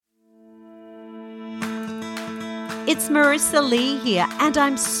it's Marissa Lee here, and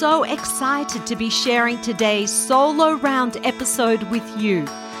I'm so excited to be sharing today's solo round episode with you.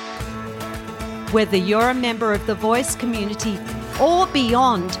 Whether you're a member of the Voice community or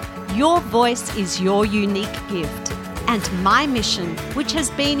beyond, your voice is your unique gift. And my mission, which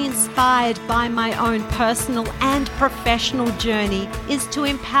has been inspired by my own personal and professional journey, is to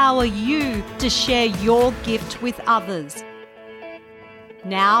empower you to share your gift with others.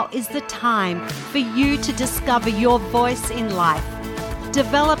 Now is the time for you to discover your voice in life,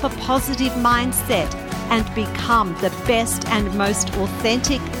 develop a positive mindset, and become the best and most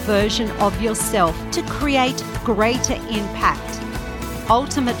authentic version of yourself to create greater impact.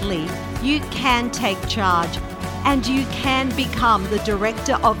 Ultimately, you can take charge and you can become the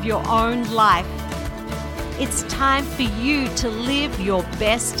director of your own life. It's time for you to live your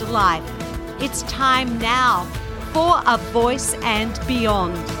best life. It's time now for a voice and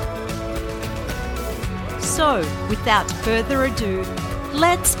beyond. So, without further ado,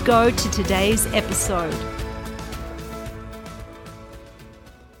 let's go to today's episode.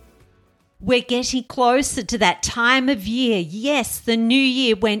 We're getting closer to that time of year, yes, the new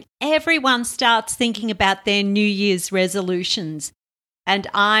year, when everyone starts thinking about their New Year's resolutions. And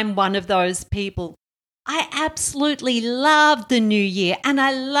I'm one of those people. I absolutely love the new year, and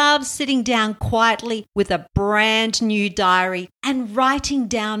I love sitting down quietly with a brand new diary and writing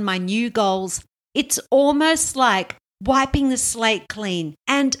down my new goals. It's almost like wiping the slate clean,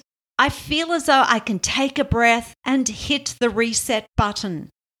 and I feel as though I can take a breath and hit the reset button.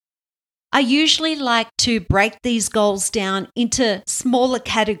 I usually like to break these goals down into smaller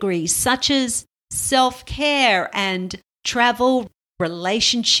categories such as self-care and travel,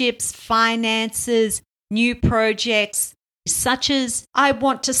 relationships, finances, new projects, such as I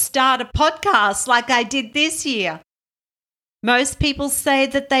want to start a podcast like I did this year. Most people say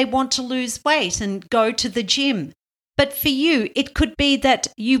that they want to lose weight and go to the gym. But for you, it could be that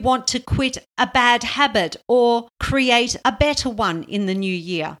you want to quit a bad habit or create a better one in the new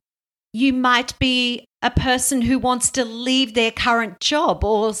year. You might be a person who wants to leave their current job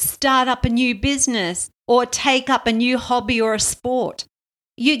or start up a new business or take up a new hobby or a sport.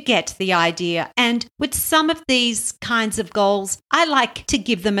 You get the idea. And with some of these kinds of goals, I like to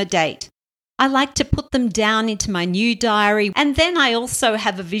give them a date. I like to put them down into my new diary. And then I also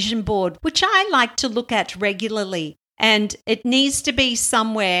have a vision board, which I like to look at regularly. And it needs to be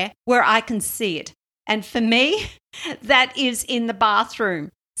somewhere where I can see it. And for me, that is in the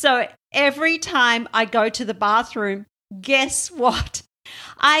bathroom. So every time I go to the bathroom, guess what?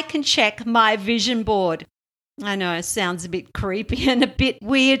 I can check my vision board. I know it sounds a bit creepy and a bit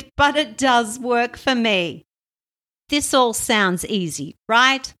weird, but it does work for me. This all sounds easy,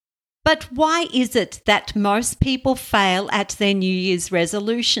 right? But why is it that most people fail at their New Year's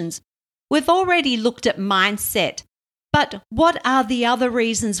resolutions? We've already looked at mindset, but what are the other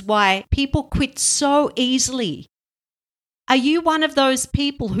reasons why people quit so easily? Are you one of those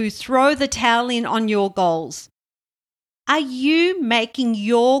people who throw the towel in on your goals? Are you making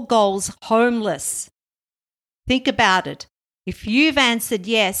your goals homeless? Think about it. If you've answered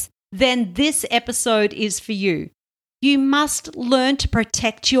yes, then this episode is for you. You must learn to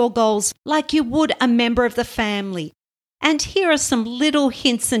protect your goals like you would a member of the family. And here are some little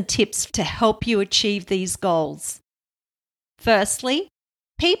hints and tips to help you achieve these goals. Firstly,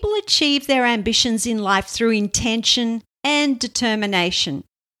 people achieve their ambitions in life through intention and determination.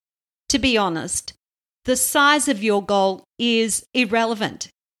 To be honest, the size of your goal is irrelevant.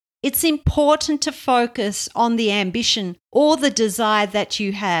 It's important to focus on the ambition or the desire that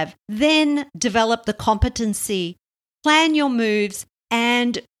you have, then develop the competency, plan your moves,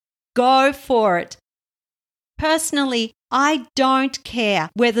 and go for it. Personally, I don't care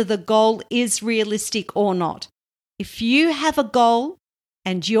whether the goal is realistic or not. If you have a goal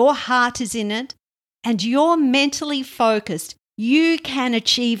and your heart is in it and you're mentally focused, you can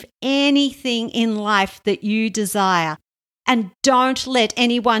achieve anything in life that you desire. And don't let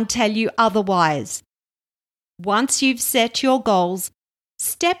anyone tell you otherwise. Once you've set your goals,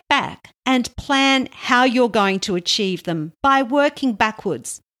 step back and plan how you're going to achieve them by working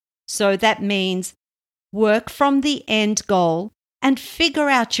backwards. So that means work from the end goal and figure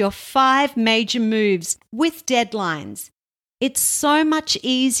out your 5 major moves with deadlines. It's so much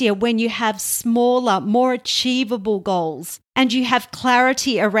easier when you have smaller, more achievable goals and you have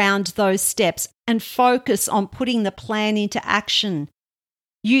clarity around those steps and focus on putting the plan into action.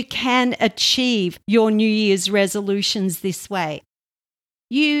 You can achieve your New Year's resolutions this way.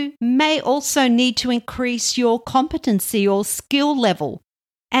 You may also need to increase your competency or skill level.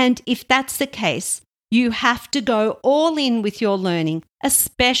 And if that's the case, you have to go all in with your learning,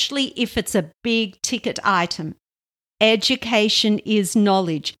 especially if it's a big ticket item. Education is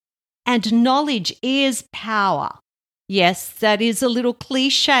knowledge, and knowledge is power. Yes, that is a little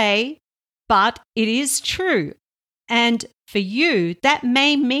cliche, but it is true. And for you, that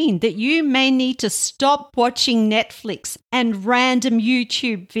may mean that you may need to stop watching Netflix and random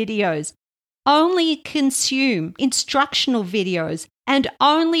YouTube videos. Only consume instructional videos and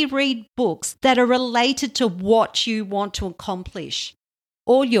only read books that are related to what you want to accomplish.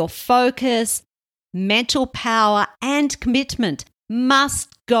 All your focus, mental power, and commitment must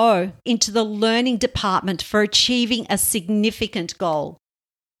go into the learning department for achieving a significant goal.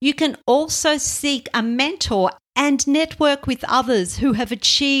 You can also seek a mentor and network with others who have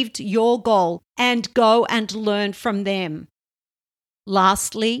achieved your goal and go and learn from them.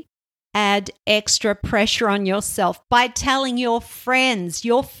 Lastly, add extra pressure on yourself by telling your friends,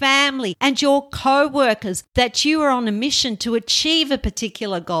 your family, and your co-workers that you are on a mission to achieve a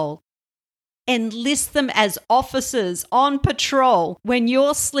particular goal. Enlist them as officers on patrol when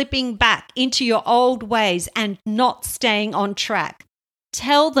you're slipping back into your old ways and not staying on track.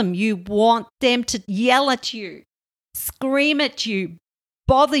 Tell them you want them to yell at you, scream at you,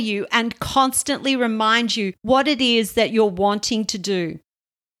 bother you, and constantly remind you what it is that you're wanting to do.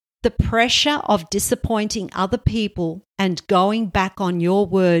 The pressure of disappointing other people and going back on your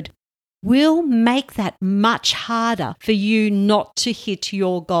word will make that much harder for you not to hit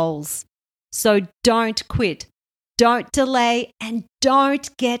your goals. So don't quit, don't delay, and don't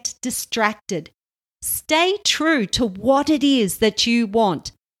get distracted. Stay true to what it is that you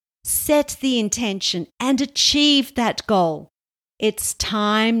want. Set the intention and achieve that goal. It's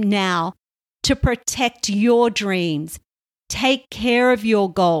time now to protect your dreams. Take care of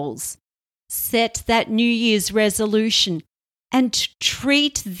your goals. Set that New Year's resolution and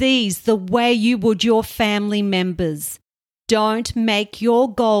treat these the way you would your family members. Don't make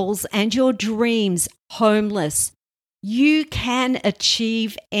your goals and your dreams homeless. You can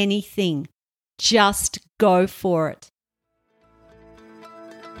achieve anything. Just go for it.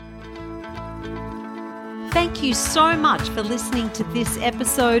 Thank you so much for listening to this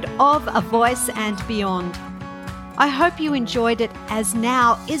episode of A Voice and Beyond. I hope you enjoyed it, as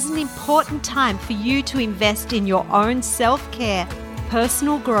now is an important time for you to invest in your own self-care,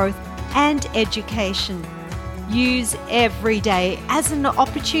 personal growth, and education. Use every day as an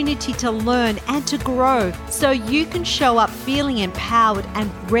opportunity to learn and to grow so you can show up feeling empowered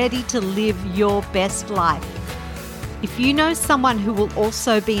and ready to live your best life. If you know someone who will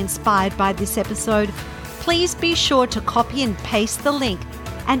also be inspired by this episode, please be sure to copy and paste the link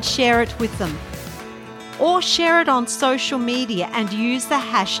and share it with them. Or share it on social media and use the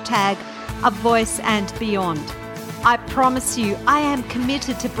hashtag #AVoiceAndBeyond. I promise you, I am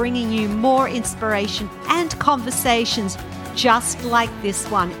committed to bringing you more inspiration and conversations just like this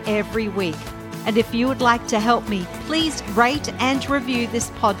one every week. And if you would like to help me, please rate and review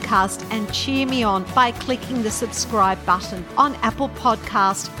this podcast and cheer me on by clicking the subscribe button on Apple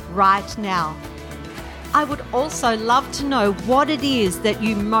Podcast right now. I would also love to know what it is that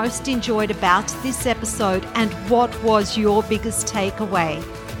you most enjoyed about this episode and what was your biggest takeaway.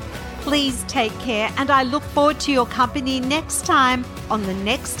 Please take care, and I look forward to your company next time on the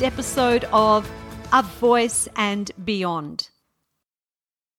next episode of A Voice and Beyond.